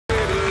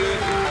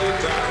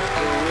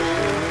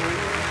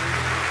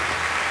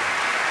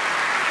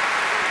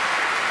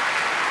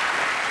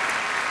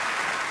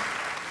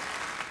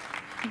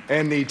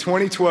And the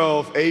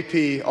 2012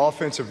 AP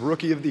Offensive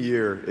Rookie of the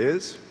Year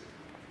is?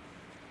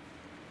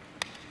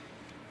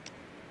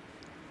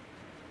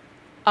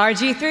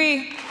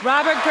 RG3,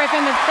 Robert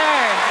Griffin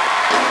III.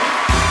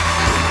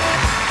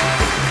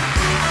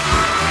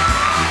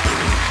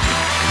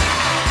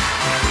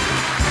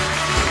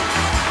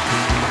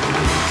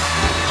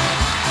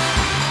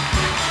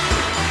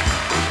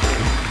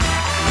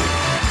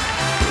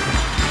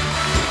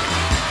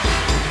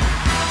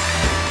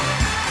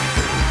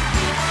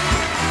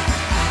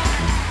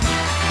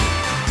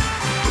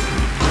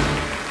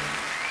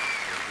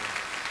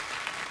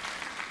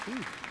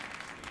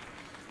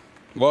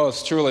 Well,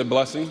 it's truly a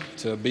blessing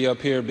to be up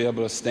here, be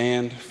able to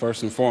stand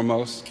first and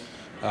foremost.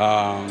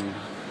 I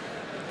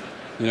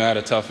had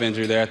a tough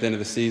injury there at the end of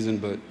the season,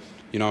 but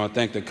I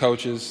thank the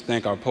coaches,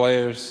 thank our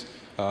players.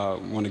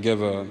 Want to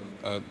give a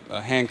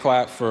hand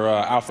clap for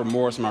Alfred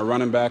Morris, my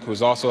running back,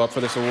 who's also up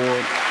for this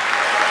award.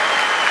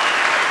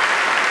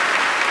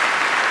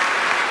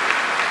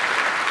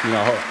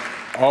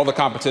 All the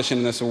competition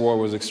in this award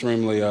was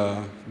extremely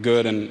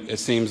good, and it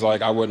seems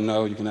like, I wouldn't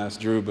know, you can ask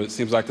Drew, but it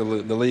seems like the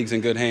league's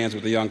in good hands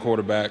with the young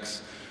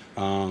quarterbacks.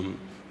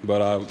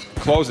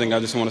 Closing, I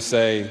just want to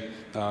say,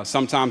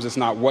 sometimes it's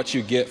not what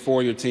you get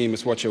for your team,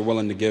 it's what you're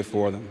willing to give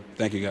for them.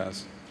 Thank you,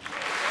 guys.